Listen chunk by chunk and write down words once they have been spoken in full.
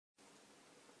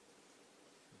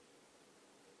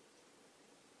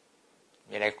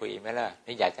มีอะไรคุยอีกไหมล่ะ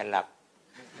นี่อยากจะหลั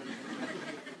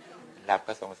บ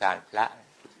ก็สงสารพระ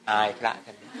อายพระท่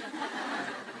าน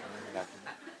หลับ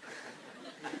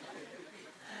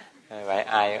ไหว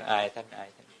อายท่าน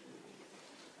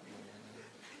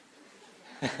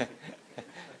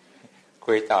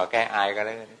คุยต่อแก้อายก็แ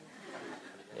ล้วกัน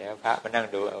เดี๋ยวพระมานั่ง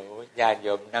ดูโอ้ญาติโย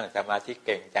มนั่งสมาธิเ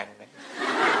ก่งจังนะ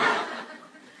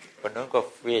คนนู้นก็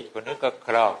ฟีดคนนู้นก็ค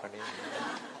รอบคนนี้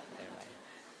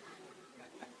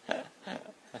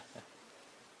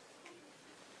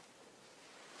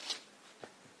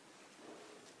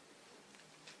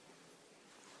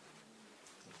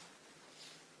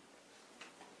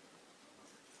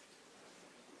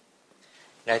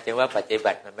เราจึงว่าปฏิ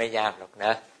บัติมันไม่ยากหรอกน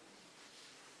ะ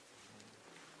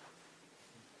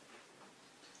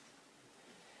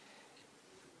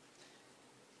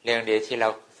เรื่องเดียวที่เรา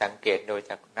สังเกตโดย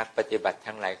จากนักปฏิบัติ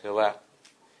ทั้งหลายคือว่า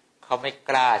เขาไม่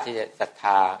กล้าที่จะศรัทธ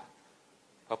า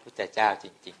พระพุทธเจ้าจ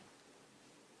ริง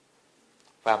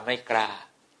ๆความไม่กล้า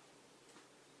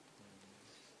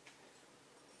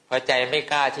พอใจไม่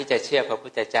กล้าที่จะเชื่อพระพุ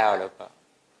ทธเจ้าแล้วก็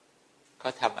เขา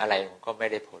ทำอะไรมันก็ไม่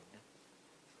ได้ผล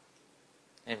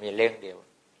ไม่มีเรื่องเดียว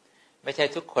ไม่ใช่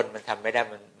ทุกคนมันทำไม่ได้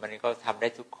มันก็ทำได้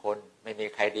ทุกคนไม่มี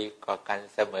ใครดีกว่ากัน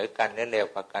เสมอกันหรือเลว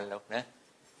กว่ากันหรอกนะ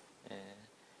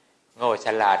โง่ฉ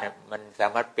ลาดเนี่ยมันสา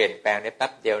มารถเปลี่ยนแปลงได้แป๊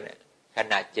บเดียวเนี่ยข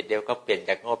นาดจิตเดียวก็เปลี่ยนจ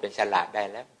ากโง่เป็นฉลาดได้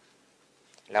แล้ว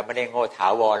เราไม่ได้โง่ถา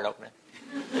วรหรอกนะ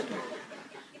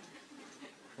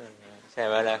ใช่ไ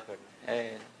หมล่ะคุณ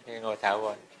ไม่โง่ถาว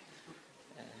ร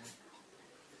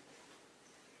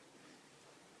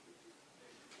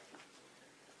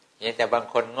อย่างแต่บาง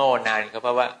คนโง่นานเพ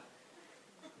ราะว่า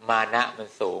มานะมัน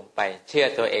สูงไปเชื่อ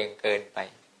ตัวเองเกินไป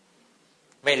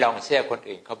ไม่ลองเชื่อคน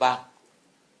อื่นเขาบ้าง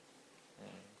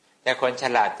แต่คนฉ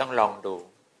ลาดต้องลองดู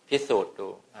พิสูจน์ดู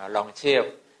ลองเชื่อ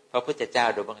พระพุทธเจ้า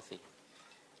ดูบ้างสิ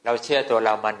เราเชื่อตัวเร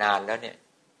ามานานแล้วเนี่ย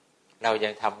เรายั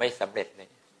งทำไม่สำเร็จเลย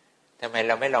ทำไมเ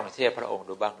ราไม่ลองเชื่อพระองค์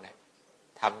ดูบ้างเลย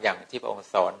ทำอย่างที่พระองค์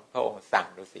สอนพระองค์สั่ง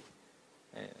ดูสิ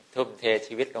ทุ่มเท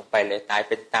ชีวิตลงไปเลยตายเ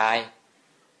ป็นตาย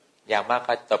อย่างมาก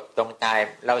ก็จบตรงตาย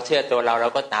เราเชื่อตัวเรา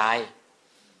ก็ตาย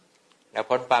แล้ว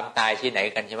พ้นความตายที่ไหน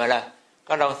กันใช่ไหมล่ะ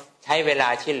ก็ลองใช้เวลา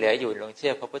ที่เหลืออยู่ลองเชื่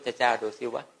อพระพุทธเจ้าดูสิ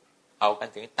วะเอากัน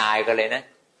ถึงตายกันเลยนะ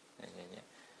อย่างเงี้ย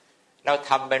เราท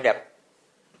ำเป็นแบบ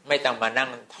ไม่ต้องมานั่ง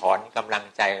ถอนกำลัง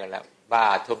ใจกันแล้วบ้า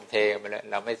ทุ่มเทไปเลย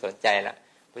เราไม่สนใจละ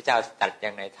พระเจ้าตัด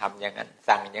ยังไงทำอย่างนั้น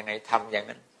สั่งยังไงทำอย่าง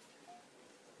นั้น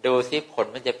ดูสิผล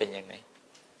มันจะเป็นยังไง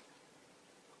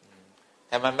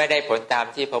ถ้ามันไม่ได้ผลตาม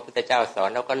ที่พระพุทธเจ้าสอน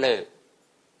เราก็เลิก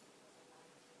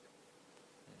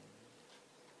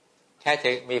แค่เธ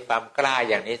อมีความกล้า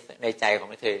อย่างนี้ในใจขอ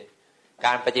งเธอก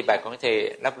ารปฏิบัติของเธอ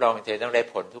รับรองเธอต้องได้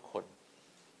ผลทุกคน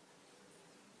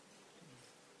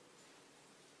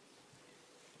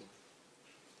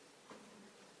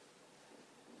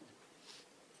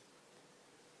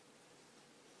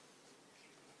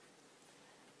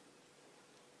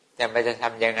แต่มันจะท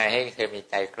ำยังไงให้เธอมี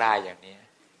ใจกล้าอย่างนี้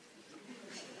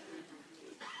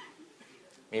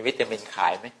มีวิตามินขา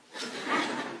ยไหม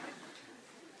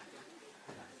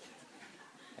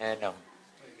หนุ่ม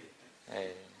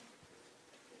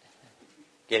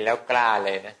กินแล้วกล้าเล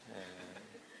ยนะ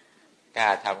กล้า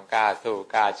ทำกล้าสู้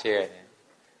กล้าเชื่อเนี่ย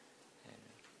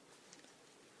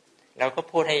เราก็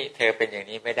พูดให้เธอเป็นอย่าง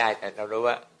นี้ไม่ได้แต่เรารู้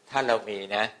ว่าถ้าเรามี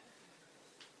นะ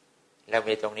เรา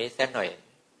มีตรงนี้สักหน่อย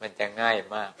มันจะง่าย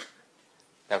มาก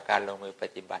ต่อการลงมือป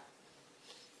ฏิบัติ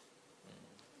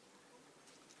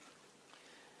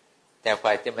แต่ฝ่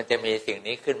ายมันจะมีสิ่ง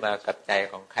นี้ขึ้นมากับใจ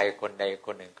ของใครคนใดค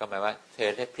นหนึ่งก็หมายว่าเธอ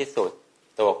ได้พิสูจน์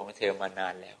ตัวของเธอมานา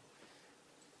นแล้ว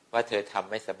ว่าเธอทำ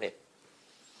ไม่สำเร็จ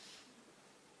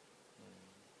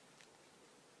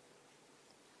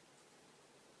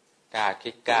กล้าคิ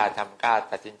ดกล้าทำกล้า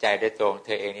ตัดสินใจด้วยตัวของเ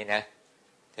ธอเองนี่นะ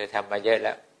เธอทำมาเยอะแ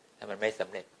ล้วถ้ามันไม่สำ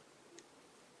เร็จ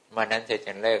มานั้นเธอจ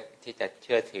ะเลิกที่จะเ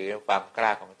ชื่อถือความกล้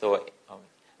าของตัว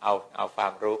เอาควา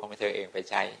มรู้ของเธอเองไป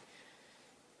ใช้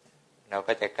เรา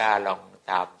ก็จะกล้าลอง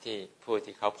ตามที่ผู้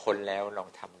ที่เขาพ้นแล้วลอง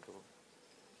ทำดู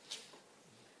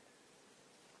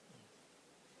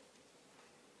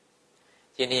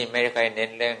ที่นี่ไม่ได้ค่อยเน้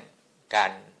นเรื่องกา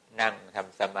รนั่งท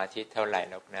ำสมาธิเท่าไหร่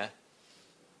หรอกนะ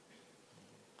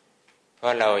เพรา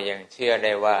ะเรายังเชื่อไ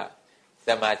ด้ว่าส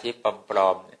มาธิปลอ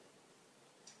มๆเนี่ย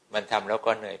มันทำแล้ว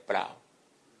ก็เหนื่อยเปล่า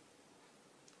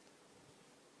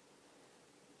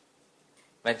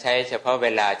มันใช้เฉพาะเว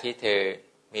ลาที่เธอ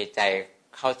มีใจ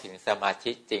เข้าถึงสมา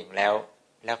ธิจริงแล้ว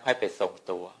ค่อยไปทรง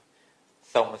ตัว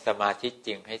ทรงสมาธิจ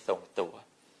ริงให้ทรงตัว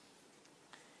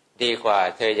ดีกว่า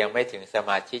เธอยังไม่ถึงส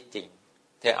มาธิจริง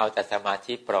เธอเอาแต่สมา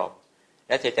ธิปลอมแ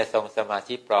ล้วเธอจะทรงสมา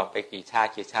ธิปลอมไปกี่ชา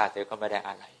ติเธอก็ไม่ได้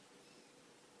อะไร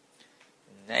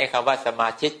ไอ้คำว่าสมา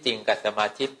ธิจริงกับสมา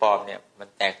ธิปลอมเนี่ยมัน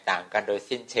แตกต่างกันโดย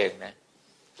สิ้นเชิงนะ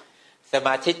สม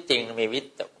าธิจริงมีวิ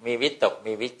ตกมี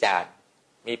วิจาร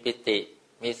มีปิติ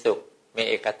มีสุขมี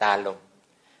เอกตาลม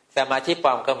สมาธิปล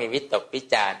อมก็มีวิตกวิ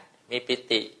จารมีปิ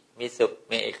ติมีสุข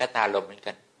มีเอกตาลมเหมือน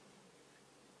กัน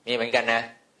มีเหมือนกันนะ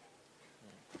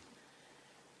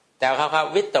แต่ครับ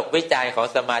วิตกวิจารของ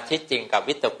สมาธิจริงกับ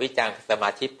วิตกวิจารของสมา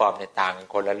ธิปลอมเนี่ยต่างกัน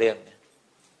คนละเรื่องนะ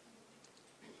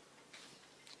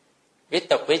วิ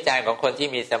ตกวิจารของคนที่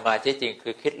มีสมาธิจริงคื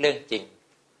อคิดเรื่องจริง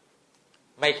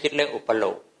ไม่คิดเรื่องอุปโล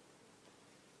ก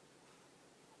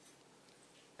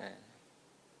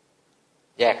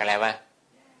แยกอะไรวะ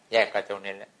แยกกันตรง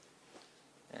นี้แหละ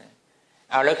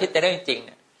เอาแล้วคิดแต่เรื่องจริง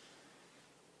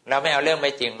เราไม่เอาเรื่องไ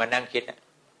ม่จริงมานั่งคิด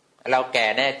เราแก่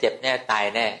แน่เจ็บแน่ตาย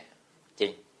แน่จริ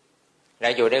งเรา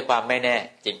อยู่ด้วยความไม่แน่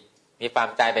จริงมีความ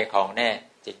ตายเป็นของแน่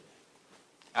จริง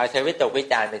เอาเธอวิตกวิ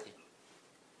จารไปสิ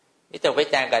วิตกวิ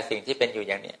จารกับสิ่งที่เป็นอยู่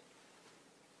อย่างเนี้ย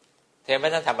เธอไม่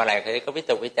ต้องทำอะไรเธอก็วิ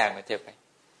ตกวิจารของเธอไป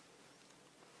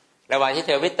ระหว่างที่เ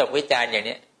ธอวิตกวิจารอย่างเ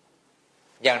นี้ย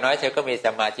อย่างน้อยเธอก็มีส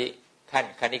มาธิขั้น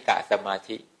คณิกะสมา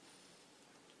ธิ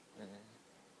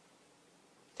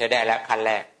เธอได้แล้วขั้นแ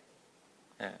รก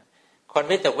คน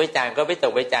วิตกวิจารก็วิต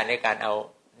กวิจารในการเอา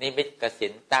นิมิตกสิ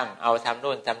ณตั้งเอาทำ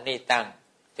นู่นทำนี่ตั้ง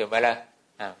ถูกไหมล่ะ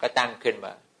ก็ตั้งขึ้นม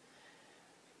า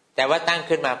แต่ว่าตั้ง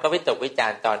ขึ้นมาก็วิตกวิจา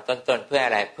รตอนต้นๆเพื่ออ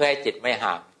ะไรเพื่อให้จิตไม่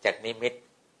ห่างจากนิมิต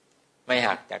ไม่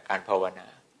ห่างจากการภาวนา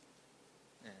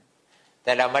แ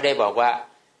ต่เราไม่ได้บอกว่า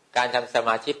การทำสม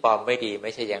าธิปลอมไม่ดีไ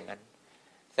ม่ใช่อย่างนั้น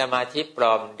สมาธิปล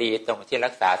อมดีตรงที่รั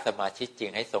กษาสมาธิจริง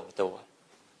ให้ทรงตัว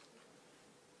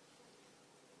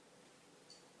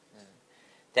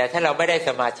แต่ถ้าเราไม่ได้ส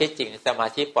มาธิจริงสมา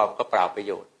ธิปลอมก็เปล่าประโ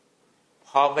ยชน์เพ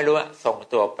ราะไม่รู้ว่าส่ง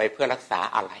ตัวไปเพื่อรักษา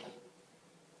อะไร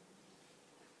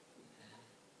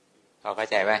พอเข้า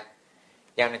ใจไหม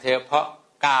อย่างเธอเพาะ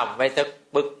กล้ามไว้สัก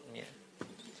ปึ๊กเนี่ย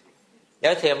แล้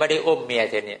วเธอไม่ได้อุ้มเมีย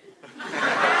เธอเนี่ย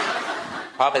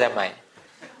เพราะไปทำไม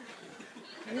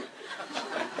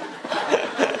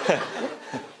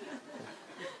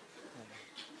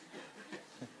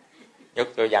ยก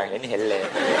ตัวอย่างเห็นเลย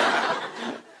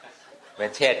เหมือ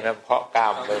นเช่นมันเพาะกล้า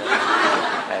มเลย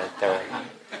เจอ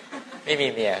ไม่มี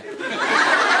เมีย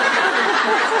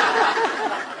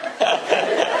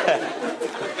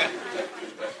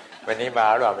วันนี้มา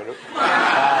หรือเปล่าไม่รู้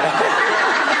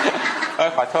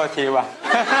ขอโทษทีว่ะ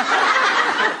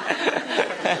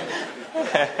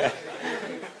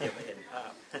ไม่เห็นภา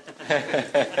พ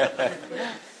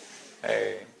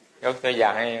ยกตัวอย่า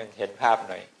งให้เห็นภาพ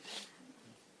หน่อย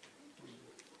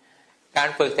การ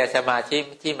ฝึกแต่สมาธิ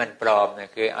ที่มันปลอมเนี่ย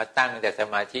คือเอาตั้งแต่ส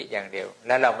มาธิอย่างเดียวแ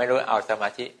ล้วเราไม่รู้เอาสมา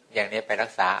ธิอย่างนี้ไปรั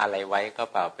กษาอะไรไว้ก็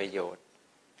เปล่าประโยชน์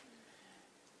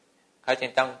เขาจึ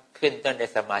งต้องขึ้นต้นใน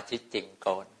สมาธิจริง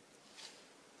ก่อน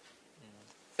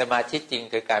สมาธิจริง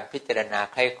คือการพิจารณา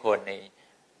ไข้ควร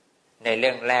ในเรื่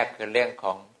องแรกคือเรื่องข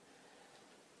อง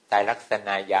ไตรลักษณ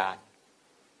ญาณ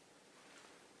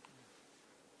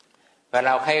เมื่อเ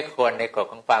ราไข้ควรในกฎ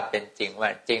ของความเป็นจริงว่า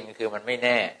จริงคือมันไม่แ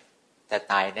น่แต่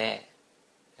ตายแน่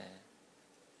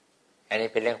อันนี้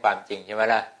เป็นเรื่องความจริงใช่ไหม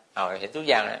ล่ะเอาเห็นทุก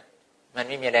อย่างนะมัน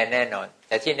ไม่มีอะไรแน่นอนแ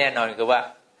ต่ที่แน่นอนคือว่า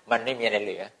มันไม่มีอะไรเ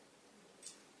หลือ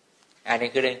อันนี้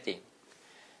คือเรื่องจริง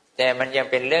แต่มันยัง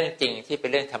เป็นเรื่องจริงที่เป็น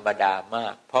เรื่องธรรมดามา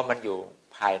กเพราะมันอยู่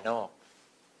ภายนอก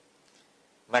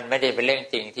มันไม่ได้เป็นเรื่อง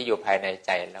จริงที่อยู่ภายในใ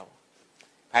จเรา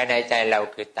ภายในใจเรา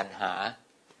คือตัณหา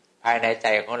ภายในใจ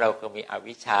ของเราคือมีอ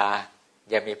วิชชา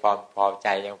ยังมีความพอใจ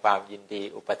ยังความยินดี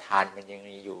อุปทานมันยัง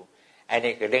มีอยู่อัน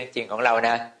นี้คือเรื่องจริงของเราน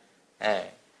ะ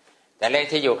แต่เรื่อง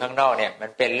ที่อยู่ข้างนอกเนี่ยมัน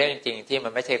เป็นเรื่องจริงที่มั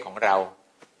นไม่ใช่ของเรา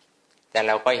แต่เ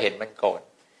ราก็เห็นมันโกรธ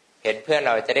เห็นเพื่อเ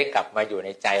ราจะได้กลับมาอยู่ใน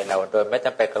ใจเราโดยไม่ต้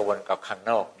องไปกังวลกับข้าง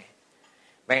นอกเนี่ย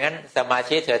ไม่งั้นสมา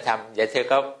ธิเธอทำเดี๋ยวเธอ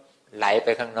ก็ไหลไป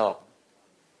ข้างนอก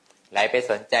ไหลไป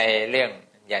สนใจเรื่อง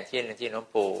อย่างที่หลวง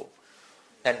ปู่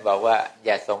ท่านบอกว่าอ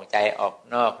ย่าส่งใจออก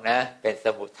นอกนะเป็นส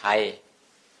มุทัย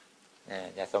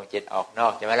อย่าส่งจิตออกนอ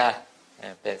กใช่ไหมล่ะ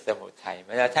เป็นสมุทัยเ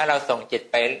มื่อถ้าเราส่งจิต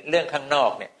ไปเรื่องข้างนอ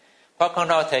กเนี่ยเพราะข้าง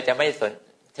นอกเธอจะไ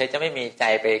ม่มีใจ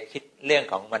ไปคิดเรื่อง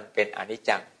ของมันเป็นอนิจ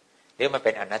จังหรือมันเ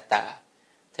ป็นอนัตตา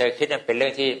เธอคิดมันเป็นเรื่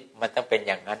องที่มันต้องเป็นอ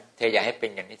ย่างนั้นเธออยากให้เป็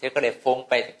นอย่างนี้เธอก็เลยฟุ้ง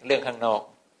ไปเรื่องข้างนอก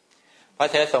พอ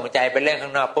เธอส่งใจไปเรื่องข้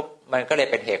างนอกปุ๊บมันก็เลย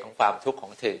เป็นเหตุของความทุกข์ขอ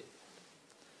งเธอ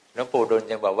หลวงปู่ดุล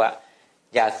จึงบอกว่า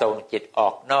อย่าส่งจิตออ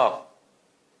กนอก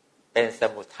เป็นส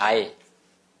มุทัย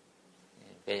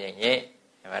เป็นอย่างนี้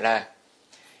เห็นไหมล่ะ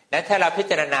นั้นถ้าเราพิ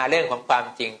จารณาเรื่องของความ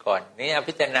จริงก่อนนี่เอา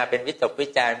พิจารณาเป็นวิตกวิ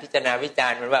จารพิจารณาวิจา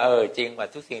รณ์มันว่าจริงหมด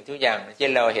ทุกสิ่งทุกอย่างที่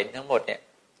เราเห็นทั้งหมดเนี่ย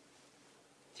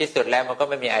ที่สุดแล้วมันก็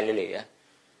ไม่มีอะไรเหลือ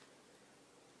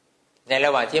ในร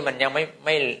ะหว่างที่มันยัง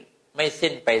ไม่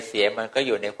สิ้นไปเสียมันก็อ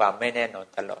ยู่ในความไม่แน่นอน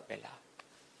ตลอดเวลา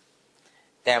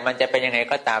แต่มันจะเป็นยังไง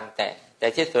ก็ตามแต่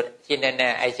ที่สุดที่แน่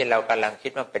ๆไอ้ที่เรากำลังคิ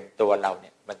ดว่าเป็นตัวเราเ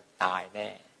นี่ยมันตายแน่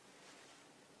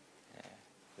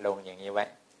ลงอย่างนี้ไว้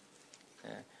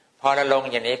พอเราลง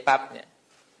อย่างนี้ปั๊บเนี่ย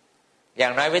อย่า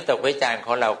งน้อยวิตกวิจารณ์ข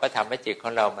องเราก็ทำให้จิตขอ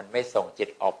งเรามันไม่ส่งจิต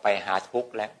ออกไปหาทุก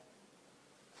ข์แล้ว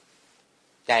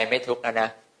ใจไม่ทุกข์นะ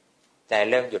ใจ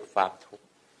เริ่มหยุดความทุกข์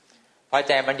พอใ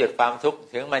จมันหยุดความทุกข์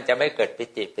ถึงมันจะไม่เกิดปิ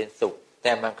ติเป็นสุขแ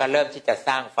ต่มันก็เริ่มที่จะส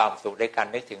ร้างความสุขด้วยกัน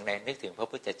นึกถึงพระ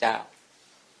พุทธเจ้า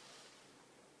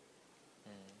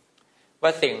ว่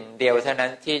าสิ่งเดียวเท่านั้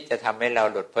นที่จะทำให้เรา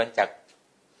หลุดพ้นจาก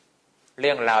เ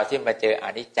รื่องราวที่มาเจออ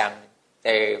นิจจังเจ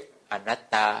ออนัต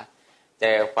ตาเจ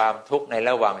อความทุกข์ใน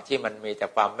ระหว่างที่มันมีแต่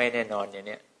ความไม่แน่นอนอย่าง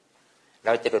นี้เร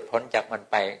าจะหลุดพ้นจากมัน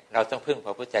ไปเราต้องพึ่งพ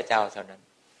ระพุทธเจ้าเท่านั้น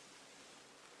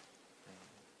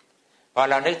พอ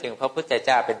เรานึกถึงพระพุทธเ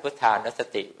จ้าเป็นพุทธานุส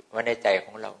ติไว้ในใจข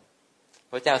องเรา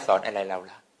พระเจ้าสอนอะไรเรา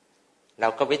ล่ะเรา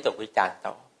ก็วิตกวิจารณ์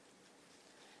ต่อ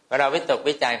เวลาวิตก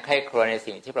วิจารณ์ใคร่ครวญใน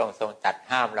สิ่งที่พระองค์ทรงตรัส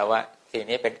ห้ามเราว่าสิ่ง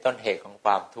นี้เป็นต้นเหตุของค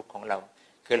วามทุกข์ของเรา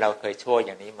คือเราเคยชั่วอ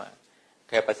ย่างนี้มาเ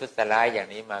คยประทุษร้ายอย่าง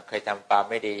นี้มาเคยทำความ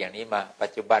ไม่ดีอย่างนี้มาปั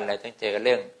จจุบันเราต้องเจอเ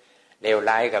รื่องเลว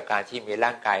ร้ายกับการที่มีร่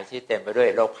างกายที่เต็มไปด้วย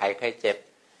โรคภัยไข้เจ็บ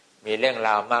มีเรื่องร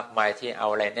าวมากมายที่เอา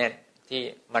อะไรแน่นที่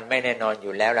มันไม่แน่นอนอ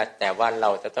ยู่แล้วล่ะแต่ว่าเร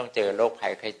าจะต้องเจอโรคภั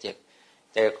ยไข้เจ็บ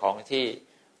เจอของที่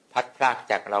พัดพราก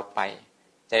จากเราไป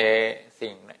เจอ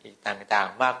สิ่งอีกต่าง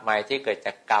ๆมากมายที่เกิดจ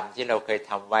ากกรรมที่เราเคย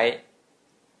ทำไว้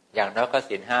อย่างน้อยก็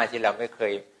ศีลห้าที่เราไม่เค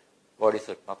ยบริ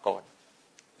สุทธิ์มาก่อน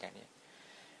อย่างนี้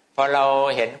พอเรา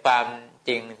เห็นความจ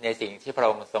ริงในสิ่งที่พระ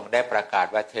องค์ทรงได้ประกาศ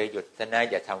ว่าเธอหยุดซะนะ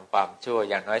อย่าทำความชั่ว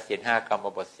อย่างน้อยศีลห้ากรรม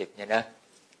บท10เนี่ยนะ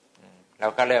เรา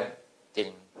ก็เริ่มจริง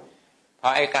พอ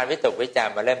ไอ้การวิตกวิจาร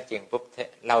ณ์มาเริ่มจริงปุ๊บ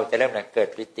เราจะเริ่มเกิด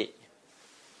ปิติ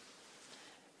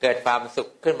เกิดความสุข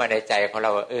ขึ้นมาในใจของเร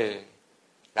า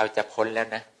เราจะพ้นแล้ว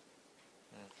นะ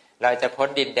เราจะพ้น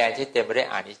ดินแดนที่เต็มไปด้วย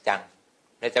อนิจจัง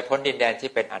เราจะพ้นดินแดนที่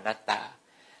เป็นอนัตตา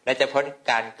เราจะพ้น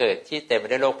การเกิดที่เต็มไป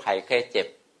ด้วยโรคภัยไข้เจ็บ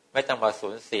ไม่ต้องมาสู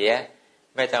ญเสีย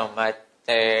ไม่ต้องมาเ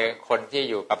จอคนที่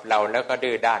อยู่กับเราแล้วก็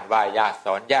ดื้อด้านว่ายากส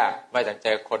อนยากไม่ต้องเจ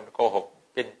อคนโกหก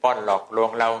ปิ้นป้อนหลอกลว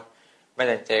งเราไม่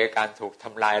ต้องเจอการถูกท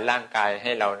ำลายร่างกายใ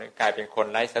ห้เรากลายเป็นคน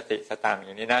ไร้สติสตังค์อ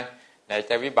ย่างนี้นะไหน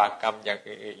จะวิบากกรรมอย่าง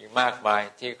อื่นอีกมากมาย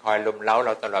ที่คอยลุมเล้าเร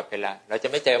าตลอดเวลาเราจะ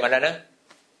ไม่เจอมันแล้วนะ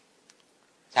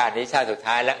ชาตินี้ชาติสุด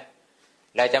ท้ายแล้ว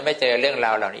เราจะไม่เจอเรื่องร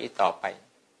าวเหล่านี้อีกต่อไป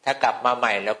ถ้ากลับมาให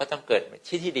ม่เราก็ต้องเกิด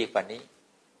ที่ดีกว่านี้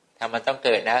ถ้ามันต้องเ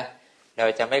กิดนะเรา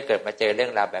จะไม่เกิดมาเจอเรื่อ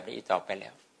งราวแบบนี้อีกต่อไปแล้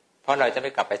วเพราะเราจะไ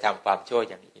ม่กลับไปทำความชั่ว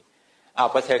อย่างนี้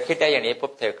พอเธอคิดได้อย่างนี้ปุ๊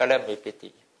บเธอก็เริ่มมีปิติ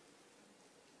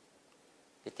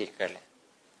เกิดแล้ว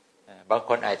บางค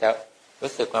นอาจจะ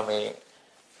รู้สึกว่ามี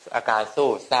อาการสู้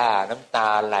ซ่าน้ำตา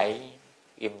ไหล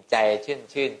อิ่มใจ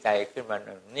ชื่นใจขึ้นมา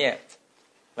เนี่ย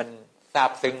มันซา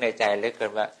บซึ้งในใจเหลือเกิ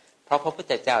นว่าเพราะพระพุท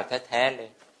ธเจ้าแท้ๆเลย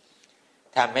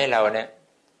ทำให้เราเนี่ย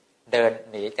เดิน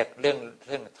หนีจากเรื่อ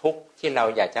งทุกข์ที่เรา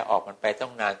อยากจะออกมันไปต้อ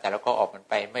งนานแต่เราก็ออกมัน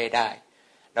ไปไม่ได้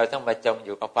เราต้องมาจมอ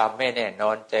ยู่กับความไม่แน่นอ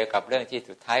นเจอกับเรื่องที่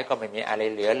สุดท้ายก็ไม่มีอะไร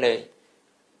เหลือเลย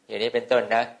อย่างนี้เป็นต้น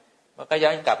นะมันก็ย้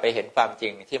อนกลับไปเห็นความจริ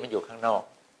งที่มันอยู่ข้างนอก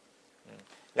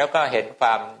แล้วก็เห็นคว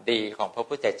ามดีของพระ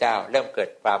พุทธเจ้าเริ่มเกิด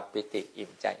ความปิติอิ่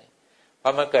มใจพอ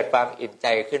มันเกิดความอิ่มใจ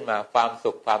ขึ้นมาความ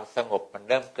สุขความสงบมัน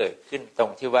เริ่มเกิดขึ้นตร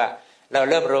งที่ว่าเรา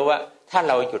เริ่มรู้ว่าถ้า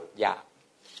เราหยุดอย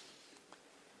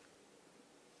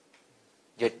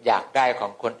ากได้ขอ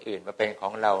งคนอื่นมาเป็นขอ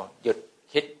งเราหยุด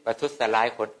คิดประทุษร้าย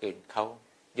คนอื่นเขา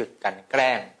หยุดกลั่นแก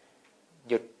ล้ง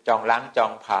หยุดจองล้างจอ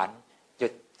งผลาญหยุ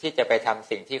ดที่จะไปทำ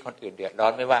สิ่งที่คนอื่นเดือดร้อ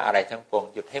นไม่ว่าอะไรทั้งปวง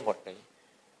หยุดให้หมดเลย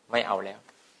ไม่เอาแล้ว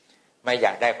ไม่อย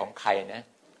ากได้ของใครนะ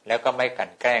แล้วก็ไม่กลั่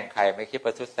นแกล้งใครไม่คิดป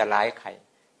ระทุษร้ายใคร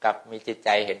กับมีจิตใจ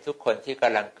เห็นทุกคนที่ก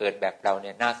ำลังเกิดแบบเราเ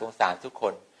นี่ยน่าสงสารทุกค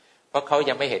นเพราะเขา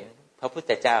ยังไม่เห็นพระพุท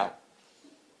ธเจ้า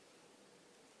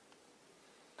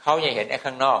เขายังเห็นไอ้ข้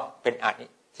างนอกเป็น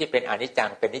ที่เป็นอนิจจัง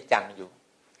เป็นนิจจังอยู่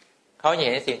เขายัง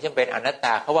เห็นสิ่งที่เป็นอนัตต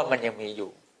าเขาว่ามันยังมีอ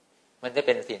ยู่มันจะเ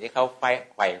ป็นสิ่งที่เขาไข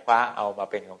ว่คว้าเอามา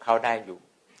เป็นของเขาได้อยู่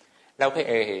เราก็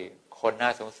คนน่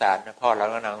าสงสารนะพ่อเรา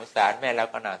ก็น่าสงสารแม่เรา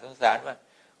ก็น่าสงสารว่า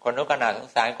คนนู้นก็น่าสง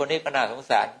สารคนนี้ก็น่าสง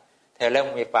สารเธอเริ่ม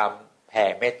มีความแผ่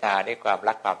เมตตาด้วยความ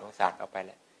รักความสงสารออกไปแ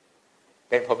ล้ว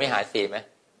เป็นพรหมิหาร4ไหม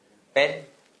เป็น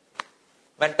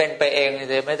มันเป็นไปเอง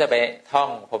เลยไม่จะไปท่อง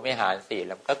พรหมิหาร4แ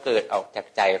ล้วก็เกิดออกจาก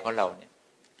ใจของเราเนี่ย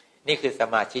นี่คือส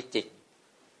มาธิจริง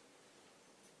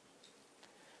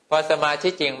พอสมาธิ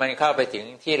จริงมันเข้าไปถึง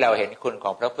ที่เราเห็นคุณข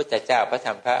องพระพุทธเจ้าพระธ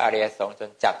รรมพระอริยสงฆ์จน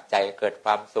จับใจเกิดคว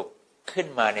ามสุขขึ้น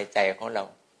มาในใจของเรา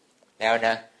แล้วน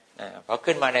ะพอ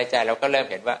ขึ้นมาในใจเราก็เริ่ม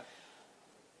เห็นว่า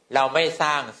เราไม่ส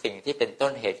ร้างสิ่งที่เป็นต้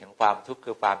นเหตุของความทุกข์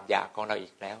คือความอยากของเราอี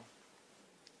กแล้ว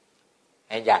ไ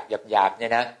อ้อยากหยาบๆเนี่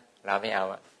ยนะเราไม่เอา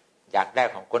อยากได้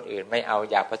ของคนอื่นไม่เอา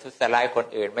อยากประทุษร้ายคน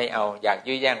อื่นไม่เอาอยาก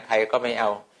ยื้อแย่งใครก็ไม่เอา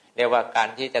เรียกว่าการ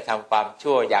ที่จะทำความ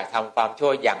ชั่วอยากทำความชั่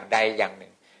วอย่างใดอย่างหนึ่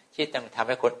งที่ต้องทำใ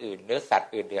ห้คนอื่นหรือสัต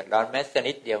ว์อื่นเดือดร้อนแม้สัก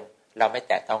นิดเดียวเราไม่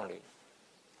แตะต้องเลย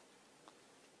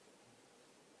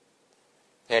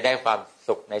เธอได้ความ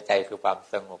สุขในใจคือความ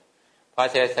สงบพอ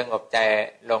เธอสงบใจ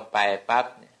ลงไปปั๊บ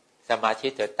สมาธิ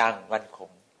เธอตั้งมั่นคง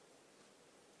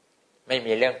ไม่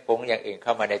มีเรื่องฟุ้งอย่างอื่นเข้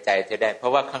ามาในใจเธอได้เพรา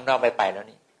ะว่าข้างนอกไม่ไปแล้ว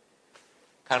นี่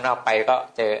ข้างนอกไปก็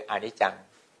เจออนิจจัง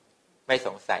ไม่ส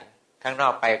งสัยข้างนอ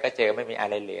กไปก็เจอไม่มีอะ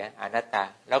ไรเหลืออนัตตา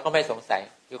แล้วก็ไม่สงสัย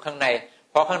อยู่ข้างใน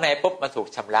พอข้างในปุ๊บมันถูก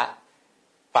ชำระ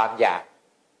ความอยาก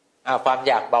ความอ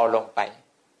ยากเบาลงไป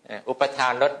อุปทา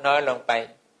นลดน้อยลงไป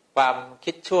ความ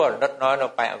คิดชั่วลดน้อยล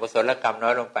งไปอกุศลกรรมน้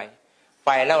อยลงไปไฟ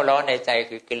เล่าร้อนในใจ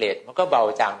คือกิเลสมันก็เบา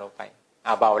จางลงไป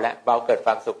เบาแล้วเบาเกิดค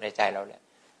วามสุขในใจเราแล้ว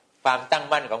ความตั้ง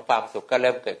มั่นของความสุขก็เ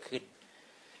ริ่มเกิดขึ้น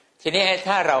ทีนี้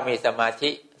ถ้าเรามีสมาธิ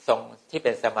ทรงที่เ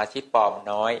ป็นสมาธิปลอม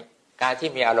น้อยการที่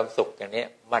มีอารมณ์สุขอย่างนี้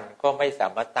มันก็ไม่สา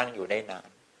มารถตั้งอยู่ได้นาน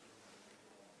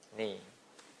นี่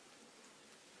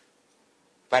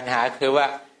ปัญหาคือว่า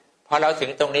พอเราถึ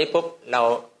งตรงนี้ปุ๊บ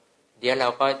เดี๋ยวเรา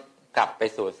ก็กลับไป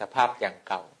สู่สภาพอย่าง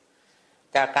เก่า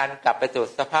จากการกลับไปสู่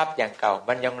สภาพอย่างเก่า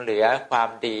มันยังเหลือความ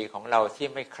ดีของเราที่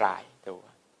ไม่คลายตัว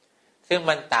ซึ่ง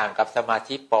มันต่างกับสมา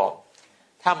ธิปลอม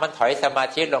ถ้ามันถอยสมา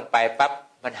ธิลงไปปั๊บ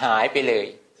มันหายไปเลย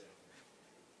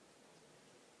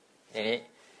อย่างนี้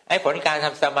ไอ้ผลการท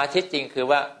ำสมาธิจริงคือ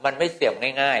ว่ามันไม่เสื่อม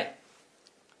ง่าย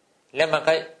ๆแล้วมัน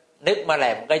ก็นึกมาไหน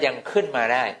มันก็ยังขึ้นมา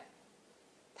ได้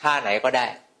ท่าไหนก็ได้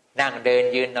นั่งเดิน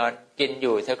ยืนนอนกินอ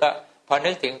ยู่เธอก็พอนึ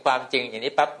กถึงความจริงอย่าง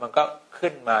นี้ปั๊บมันก็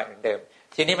ขึ้นมาเหมือนเดิม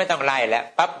ทีนี้ไม่ต้องไล่แล้ว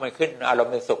ปั๊บมันขึ้นอารม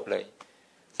ณ์เป็นสุขเลย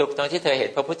สุขตรงที่เธอเห็น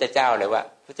พระพุทธเจ้าเลยว่า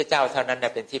พระพุทธเจ้าเท่านั้น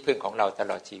เป็นที่พึ่งของเราต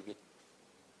ลอดชีวิต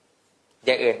อ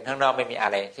ย่างอื่นข้างนอกไม่มีอะ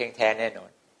ไรเที่ยงแท้แน่นอน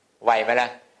ไวไหมล่ะ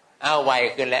ไว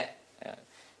ขึ้นแล้ว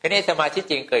คราวนี้สมาธิ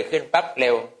จริงเกิดขึ้นปั๊บเร็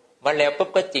วมันเร็วปุ๊บ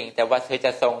ก็จริงแต่ว่าเธอจ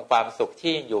ะทรงความสุข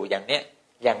ที่อยู่อย่างเนี้ย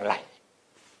อย่างไร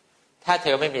ถ้าเธ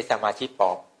อไม่มีสมาธิปล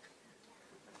อม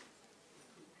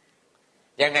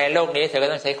ยังไงโลกนี้เธอก็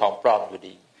ต้องใช้ของปลอมอยู่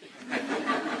ดี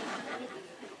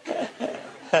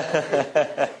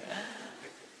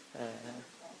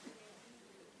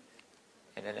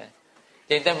เห็นไหม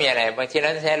จึงต้องมีอะไรบางทีเรา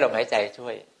ต้องใช้ลมหายใจช่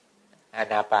วยอา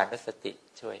นาปานสติ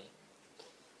ช่วย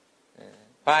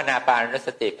เพราะอานาปานส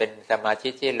ติเป็นสมาธิ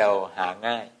ที่เราหา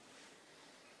ง่าย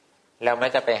เราไม่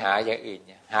จะไปหาอย่างอื่น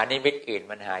หานิมิตอื่น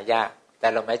มันหายากแต่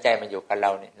ลมหายใจมันอยู่กับเร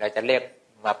าเนี่ยเราจะเรียก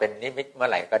มาเป็นนิมิตเมื่อ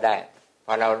ไหร่ก็ได้พ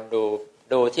อเราดู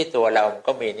ที่ตัวเรา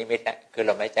ก็มีนิมิตนะคือ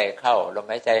ลมหายใจเข้าลม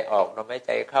หายใจออกลมหายใ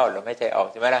จเข้าลมหายใจออก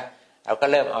ใช่ไหมล่ะเราก็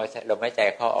เริ่มเอาลมหายใจ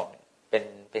เข้าออกเ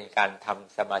ป็นการท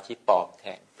ำสมาธิปลอมแท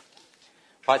น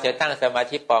พอเธอตั้งสมา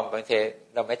ธิปลอมของเธอ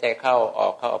ลมหายใจเข้าออ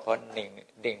กพอ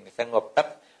ดิ่งสงบปั๊บ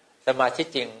สมาธิ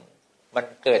จริงมัน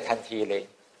เกิดทันทีเลย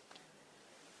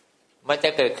มันจะ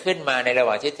เกิดขึ้นมาในระห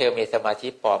ว่างที่เธอมีสมาธิ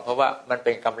ปลอมเพราะว่ามันเ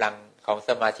ป็นกำลังของส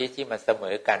มาธิที่มันเสม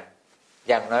อกัน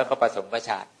อย่างน้อยก็ปฐมฌ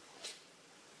าน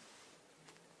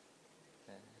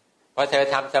พอเธอ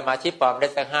ทำสมาธิปลอมได้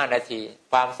สัก5 นาที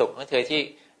ความสุขของเธอที่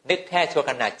นึกแค่ชั่ว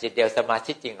ขณะจิตเดียวสมา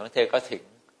ธิจริงของเธอก็ถึง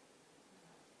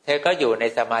เธอก็อยู่ใน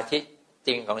สมาธิจ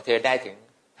ริงของเธอได้ถึง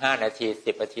5 นาที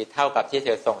10 นาทีเท่ากับที่เธ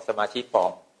อส่งสมาธิปลอ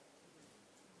ม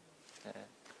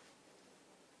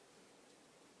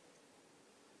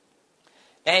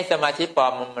ไอ้สมาธิปลอ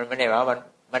มมันไม่ได้ว่า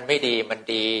มันไม่ดีมัน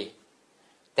ดี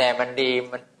แต่มัน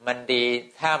ดี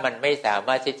ถ้ามันไม่สาม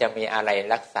ารถที่จะมีอะไร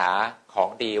รักษาของ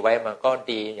ดีไว้มันก็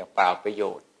ดีอย่างเปล่าประโย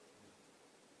ชน์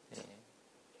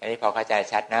อันนี้พอเข้าใจ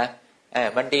ชัดนะ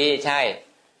มันดีใช่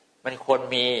มันควร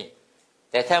มี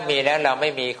แต่ถ้ามีแล้วเราไม่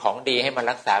มีของดีให้มัน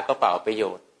รักษาก็เปล่าประโย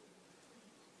ชน์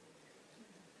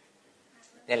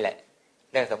นี่แหละ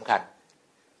เรื่องสำคัญ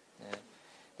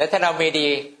แต่ถ้าเรามีดี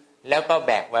แล้วก็แ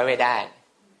บกไว้ไม่ได้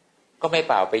ก็ไม่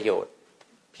เปล่าประโยชน์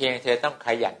เพียงเธอต้องข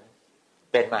ยัน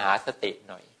เป็นมหาสติ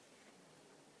หน่อย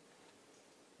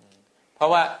เพรา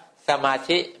ะว่าสมา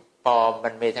ธิปลอมมั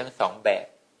นมีทั้ง2แ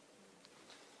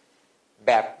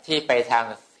บบที่ไปทาง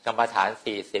กรรมฐาน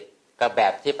40กับแบ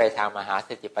บที่ไปทางมหาส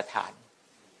ติปัฏฐาน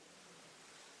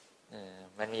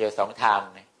มันมีอยู่2ทาง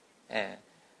นะ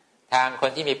ทางคน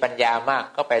ที่มีปัญญามาก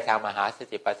ก็ไปทางมหาส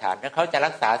ติปัฏฐานนั้นเขาจะ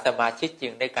รักษาสมาธิจริ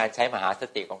งด้วยการใช้มหาส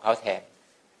ติของเขาแทน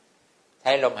ใ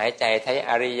ช้ลมหายใจใช้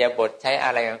อริยบทใช้อ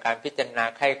ะไรของการพิจารณา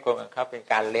ไข้ควรของเขาเป็น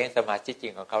การเลี้ยงสมาธิจริ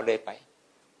งของเขาเลยไป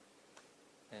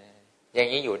อย่าง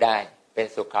นี้อยู่ได้เป็น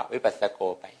สุขวิปัสสโก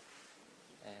ไป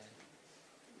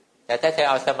แต่ถ้าเธอ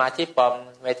เอาสมาธิปลอม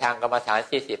ไปทางกรรมฐาน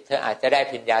40เธออาจจะได้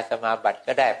ปัญญาสมาบัติ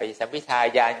ก็ได้ไปสัมภิทา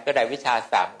ญาณก็ได้วิชา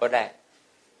3ก็ได้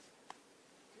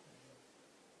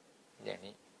อย่าง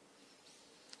นี้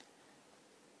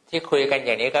ที่คุยกันอ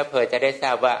ย่างนี้ก็เพื่อจะได้ทร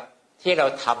าบว่าที่เรา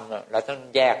ทำเราต้อง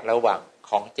แยกระหว่าง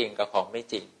ของจริงกับของไม่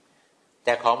จริง แ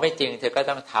ต่ของไม่จริงเธอก็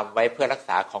ต้องทำไว้เพื่อรักษ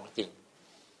าของจริง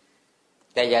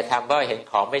แต่อย่าทำเพราะเห็น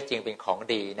ของไม่จริงเป็นของ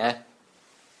ดีนะ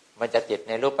มันจะติดใ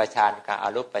นรูปฌานกับอ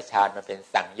รูปฌานมันเป็น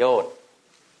สังโยชน์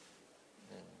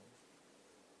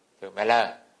ถูกไหมล่ะ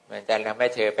มันจะทำให้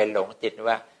เธอไปหลงติด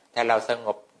ว่าถ้าเราสง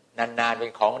บนานๆเป็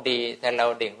นของดีถ้าเรา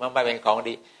ดิ่งมากๆเป็นของ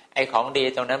ดีไอ้ของดี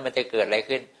ตรงนั้นมันจะเกิดอะไร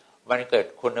ขึ้นมันเกิด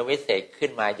คุณวิเศษขึ้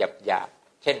นมาหยาบ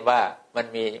ๆเช่นว่ามัน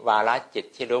มีวาระจิต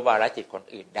ที่รู้วาระจิตคน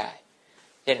อื่นได้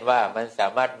เช่นว่ามันสา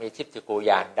มารถมีทิพยกุ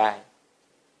ญาณได้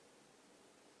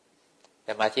ส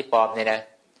มาธิปลอมเนี่ยนะ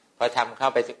พอทำเข้า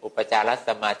ไปอุปจารส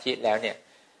มาธิแล้วเนี่ย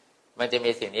มันจะ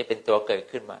มีสิ่งนี้เป็นตัวเกิด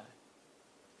ขึ้นมา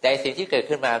แต่สิ่งที่เกิด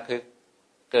ขึ้นมาคือ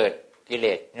เกิดกิเล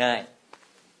สง่าย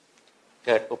เ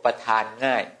กิดอุปทาน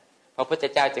ง่ายพระพุทธ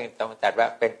เจ้าจึงทรงตรัสว่า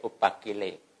เป็นอุปกิเล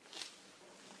ส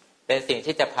เป็นสิ่ง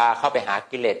ที่จะพาเข้าไปหา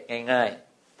กิเลสง่าย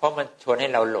ๆเพราะมันชวนให้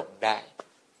เราหลงได้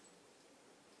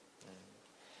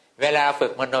เวลาฝึ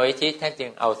กมโนยิธิท่านจึ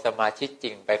งเอาสมาธิจ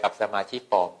ริงไปกับสมาธิ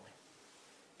ปลอม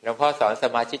หลวงพ่อสอนส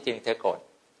มาธิจริงเธอก่อน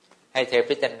ให้เธอ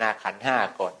พิจารณาขันธ์ห้า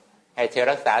ก่อนให้เธอ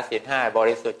รักษาศีลห้าบ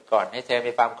ริสุทธิ์ก่อนให้เธอ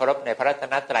มีความเคารพในพระรัต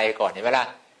นตรัยก่อนเห็นไหมล่ะ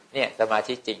เนี่ยสมา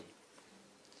ธิจริง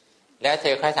แล้วเธ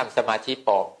อค่อยทำสมาธิป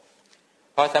ลอม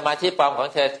พอสมาธิปลอมของ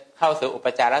เธอเข้าสู่อุป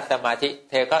จารสมาธิ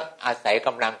เธอก็อาศัยก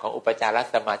ำลังของอุปจาร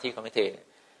สมาธิของเธอ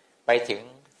ไปถึง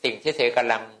สิ่งที่เธอก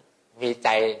ำลังมีใจ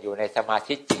อยู่ในสมา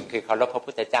ธิจริงคือเคารพพระ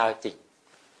พุทธเจ้าจริง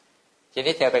ที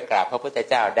นี้เธอไปกราบพระพุทธ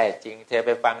เจ้าได้จริงเธอไป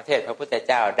ฟังเทศน์พระพุทธ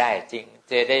เจ้าได้จริงเ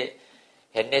ธอได้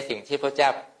เห็นในสิ่งที่พระเจ้า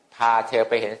พาเธอ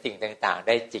ไปเห็นสิ่งต่างๆไ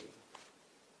ด้จริง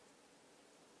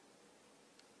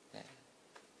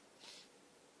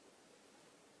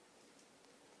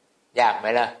ยากไหม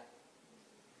ล่ะ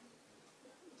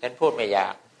ฉันพูดไม่ยา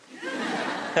ก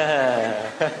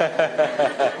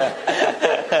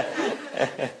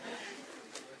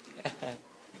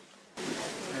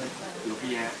หลวง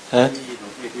พี่ฮะที่หลว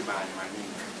งพี่อธิบายมานี่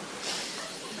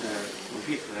หลวง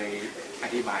พี่เคยอ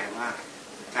ธิบายว่า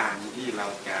การที่เรา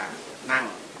จะนั่ง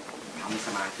ทำส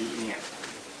มาธิเนี่ย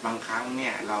บางครั้งเนี่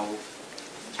ยเรา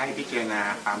ใช้พิจารณา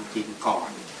ความจริงก่อน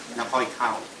แล้วค่อยเข้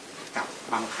ากับ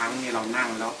บางครั้งเนี่ยเรานั่ง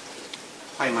แล้ว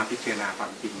ค่อยมาพิจารณาควา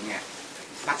มจริงเนี่ย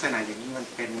ลักษณะอย่างนี้มัน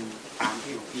เป็นตาม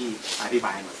ที่หลวงพี่อธิบ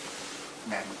ายแ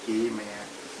บบเมื่อกี้ไหมฮะ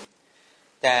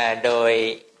แต่โดย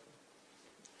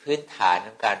พื้นฐานข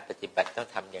องการปฏิบัติต้อง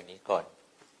ทำอย่างนี้ก่อน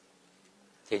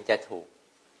ถึงจะถูก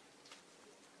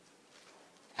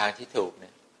ทางที่ถูกเนี่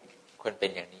ยคนเป็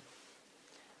นอย่างนี้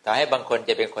ต่อให้บางคนจ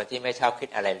ะเป็นคนที่ไม่ชอบคิด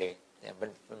อะไรเลยเนี่ย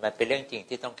มันเป็นเรื่องจริง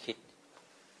ที่ต้องคิด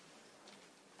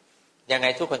ยังไง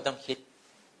ทุกคนต้องคิด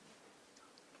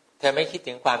เธอไม่คิด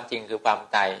ถึงความจริงคือความ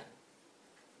ตาย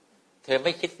เธอไ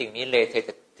ม่คิดสิ่งนี้เลยเ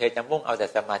ธอจะมุ่งเอาแต่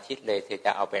สมาธิเลยเธอจ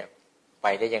ะเอาไป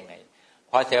ได้ยังไง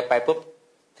พอเธอไปปุ๊บ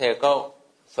เธอก็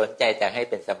สนใจแต่ให้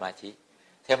เป็นสมาธิ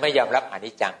เธอไม่ยอมรับอ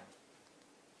นิจจัง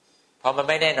พอมัน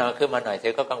ไม่แน่นอนขึ้นมาหน่อยเธ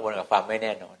อก็กังวลกับความไม่แ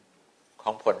น่นอนข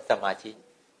องผลสมาธิ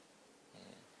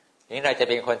นี่เราจะ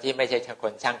เป็นคนที่ไม่ใช่ค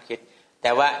นช่างคิดแ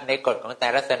ต่ว่าในกฎของไตร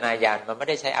ลักษณญาณมันไม่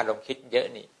ได้ใช้อารมณ์คิดเยอะ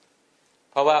นี่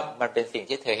เพราะว่ามันเป็นสิ่ง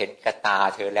ที่เธอเห็นกับตา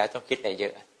เธอแล้วต้องคิดอะไรเยอ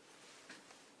ะ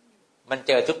มันเ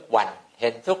จอทุกวันเห็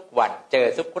นทุกวันเจอ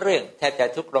ทุกเรื่องแทบจะ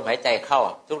ทุกลมหายใจเข้า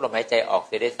ทุกลมหายใจออกเ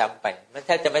สียได้ซ้ำไปมันแท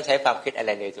บจะไม่ใช้ความคิดอะไ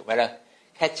รเลยถูกไหมล่ะ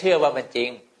แค่เชื่อว่ามันจริง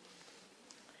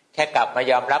แค่กลับมา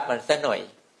ยอมรับมันซะหน่อย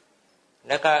แ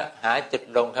ล้วก็หาจุด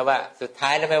ลงครับว่าสุดท้า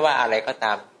ยแล้วไม่ว่าอะไรก็ต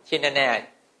ามที่แน่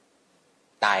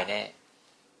ๆตายแน่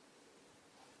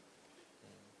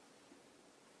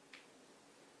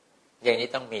อย่างนี้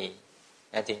ต้องมี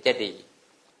นะถึงจะดี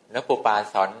หลวงปู่ปาน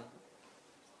สอน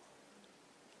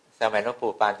สมัยหลวง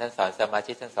ปู่ปานท่านสอนสมา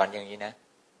ธิท่านสอนอย่างนี้นะ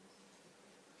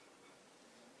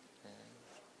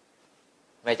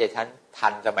ไม่ใช่ทั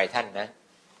นสมัยท่านนะ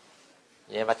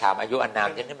อย่ามาถามอายุอานาม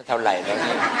ฉันนี่มันเท่าไหร่แล้วเ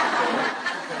นี่ย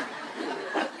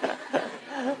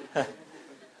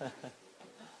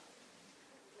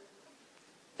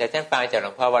แต่ท่านฟังจากหล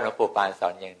วงพ่อว่าหลวงปู่ปานสอ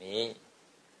นอย่างนี้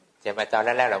แต่มาตอนแร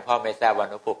กๆหลวงพ่อไม่ทราบว่า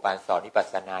หลวงปู่ปานสอนวิปัส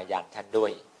สนาญาณท่านด้ว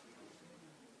ย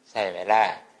ใช่ไหมล่ะ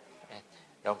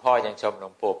หลวงพ่อยังชมหลว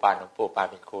งปู่ปานเ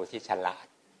ป็นครูที่ฉลาด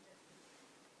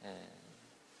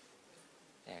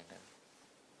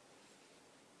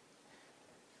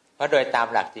เพราะโดยตาม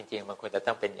หลักจริงๆมันควรจะ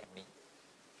ต้องเป็นอย่างนี้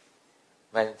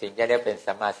มันถึงจะเรียกเป็น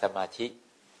สัมมาสมาธิ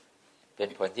เป็น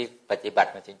ผลที่ปฏิบัติ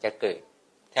มันถึงจะเกิด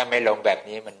ถ้าไม่ลงแบบ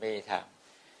นี้มันไม่มีทาง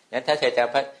งั้นถ้าเธอ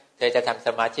จะทำส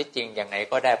มาธิจริงอย่างไหน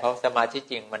ก็ได้เพราะสมาธิ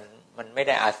จริงมันไม่ไ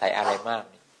ด้อาศัยอะไรมาก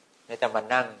ไม่ต้องมา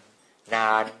นั่งน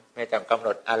านไม่ต้องกำหน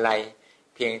ดอะไร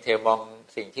เพียงเธอมอง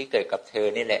สิ่งที่เกิดกับเธอ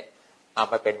นี่แหละเอา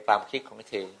มาเป็นความคิดของ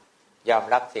เธอยอม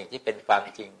รับสิ่งที่เป็นความ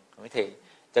จริงของเธอ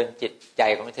จนจิตใจ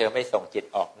ของเธอไม่ส่งจิต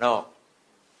ออกนอก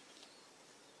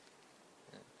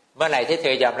เมื่อไหร่ที่เธ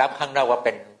อยอมรับข้างนอกว่าเ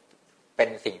ป็น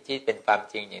สิ่งที่เป็นความ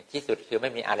จริงอย่างที่สุดคือไ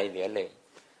ม่มีอะไรเหลือเลย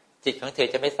จิตของเธอ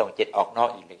จะไม่ส่งจิตออกนอก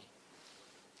อีกเลย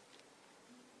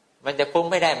มันจะฟุ้ง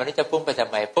ไม่ได้มันจะฟุ้งไปทำ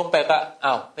ไมฟุ้งไปก็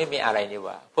ไม่มีอะไรนี่ห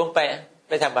ว่าฟุ้งไ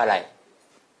ปทำอะไร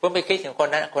ฟุ้งไปคิดถึงคน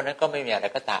นั้นก็ไม่มีอะไร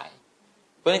ก็ตาย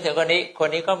ฟุ้งถึงคน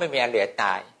นี้ก็ไม่มีอะไรเหลือต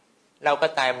ายเราก็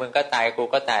ตายมึงก็ตายกู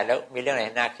ก็ตายแล้วมีเรื่องอะไร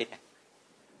น่าคิด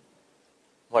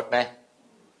หมดไหม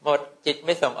หมดจิตไ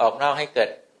ม่ส่งออกนอกให้เกิด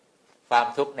ความ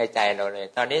ทุกข์ในใจเราเลย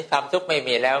ตอนนี้ความทุกข์ไม่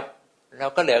มีแล้วเรา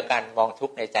ก็เหลือการมองทุก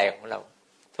ข์ในใจของเรา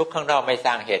ทุกข์ข้างนอกไม่ส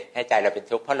ร้างเหตุให้ใจเราเป็น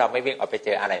ทุกข์เพราะเราไม่วิ่งออกไปเจ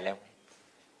ออะไรแล้ว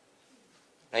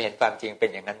เราเห็นความจริงเป็น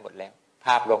อย่างนั้นหมดแล้วภ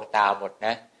าพลงตาหมดน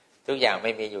ะทุกอย่างไ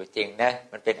ม่มีอยู่จริงนะ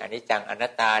มันเป็นอนิจจังอนั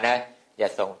ตตานะอย่า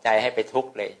ส่งใจให้ไปทุก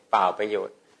ข์เลยเปล่าประโยช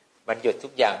น์มันหยุดทุ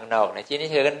กอย่างข้างนอกนะที่นี่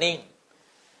เธอก็นิ่ง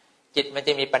จิตมันจ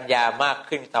ะมีปัญญามาก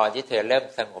ขึ้นตอนที่เธอเริ่ม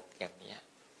สงบอย่างนี้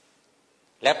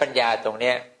และปัญญาตรงเ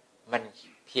นี้ยมัน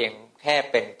เพียงแค่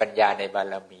เป็นปัญญาในบา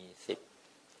รมี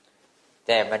10แ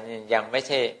ต่มันยังไม่ใ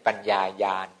ช่ปัญญาญ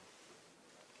าณ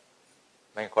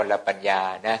มันคนละปัญญา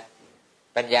นะ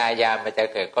ปัญญาญาณมันจะ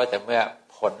เกิดก็แต่เมื่อ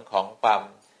ผลของความ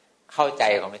เข้าใจ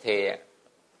ของเธอ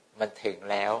มันถึง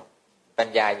แล้วปัญ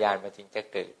ญาญาณมันถึงจะ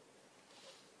เกิด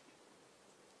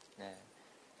นะ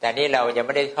แต่นี่เรายังไ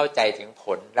ม่ได้เข้าใจถึงผ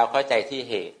ลเราเข้าใจที่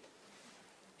เห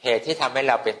ตุที่ทำให้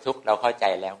เราเป็นทุกข์เราเข้าใจ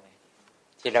แล้วไง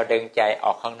ที่เราดึงใจอ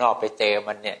อกข้างนอกไปเจอ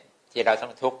มันเนี่ยที่เราต้อ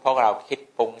งทุกข์เพราะเราคิด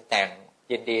ปรุงแต่ง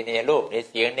ยินดีในรูปใน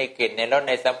เสียงในกลิ่นในรส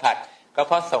ในสัมผัสก็เ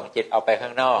พราะส่งจิตออกไปข้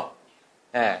างนอก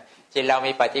ที่เรา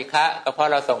มีปฏิฆะก็เพราะ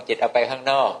เราส่งจิตออกไปข้าง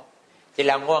นอกที่เ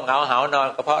ราง่วงเหงาหาวนอน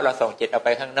ก็เพราะเราส่งจิตออกไป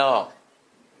ข้างนอก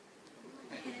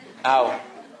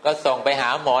ก็ส่งไปหา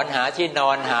หมอนหาที่นอ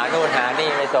นหาโน่นหานี่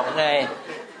ไปส่งไง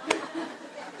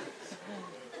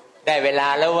ได้เวลา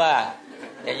แล้วว่า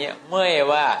อย่างเงี้ยเมื่อย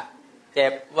ว่าเจ็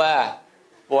บว่า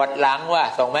ปวดหลังว่า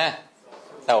ส่งไหม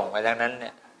ส่งไปดังนั้นเ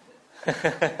นี่ย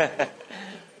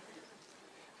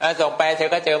ส่งไปเธอ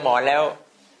ก็เจอหมอนแล้ว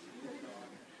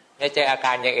ไม่เจออาก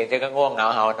ารอย่างอื่นเธอก็ง่วงเหงา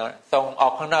หาวนอนส่งออ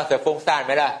กข้างนอกเธอฟุ้งซ่านไห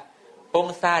มล่ะฟุ้ง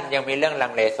ซ่านยังมีเรื่องลั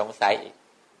งเลสงสัยอีก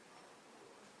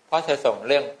เพราะเธอส่งเ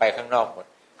รื่องไปข้างนอกหมด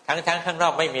ทั้งข้างนอ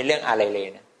กไม่มีเรื่องอะไรเลย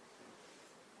นะ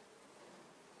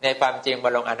ในความจริงมา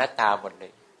ลงอนัตตาหมดเล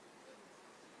ย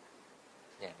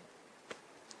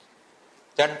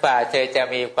จนกว่าเธอจะ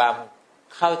มีความ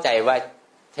เข้าใจว่า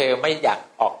เธอไม่อยาก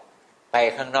ออกไป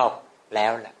ข้างนอกแล้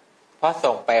วล่ะเพราะ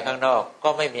ส่งไปข้างนอกก็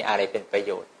ไม่มีอะไรเป็นประโ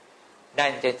ยชน์นั่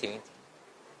นจะถึง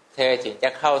เธอถึงจะ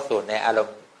เข้าสู่ในอารม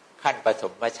ณ์ขั้นปฐ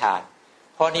มฌาน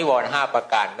เพราะนิวรณ์5ประ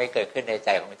การไม่เกิดขึ้นในใจ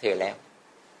ของเธอแล้ว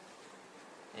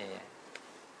นี่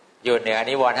อยู่เหนือ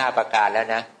นิวรณ์5ประการแล้ว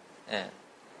นะ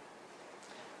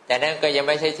แต่นั่นก็ยังไ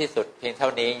ม่ใช่ที่สุดเพียงเท่า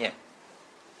นี้เนี่ย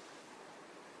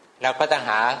เราก็ต้อง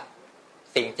หา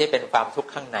สิ่งที่เป็นความทุก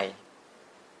ข์ข้างใน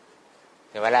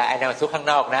ถึงเวลาไอ้นั่นทุกข์ข้าง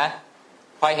นอกนะ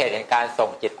เพราะเหตุแห่งการส่ง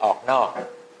จิตออกนอก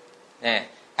เนี่ย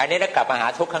อันนี้เรากลับมาหา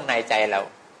ทุกข์ข้างในใจเรา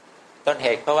ต้นเห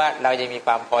ตุเพราะว่าเรายังมีค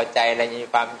วามพอใจเรายังมี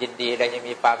ความยินดีเรายัง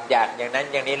มีความอยากอย่างนั้น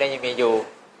อย่างนี้เรายังมีอยู่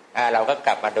เราก็ก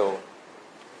ลับมาดู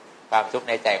ความทุกข์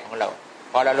ในใจของเรา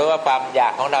พอเรารู้ว่าความอยา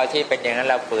กของเราที่เป็นอย่างนั้น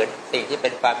เราฝืนสิ่งที่เป็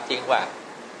นความจริงว่า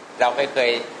เราไม่เค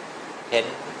ยเห็น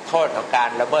โทษของการ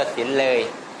ละเมิดศีลเลย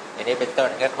อย่างนี้เป็นต้น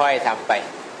ค่อยๆทำไป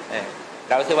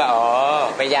เราคิดว่า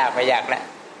ไม่ยากแล้ว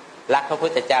รักพระพุ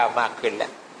ทธเจ้ามากขึ้นแล้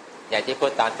วอย่างที่พู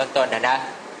ดตอนต้นๆนะ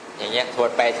อย่างเงี้ยทวน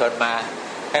ไปทวนมา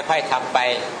ค่อยๆทำไป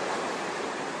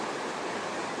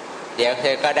เดี๋ยวเธ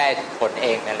อก็ได้ผลเอ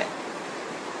งนั่นแหละ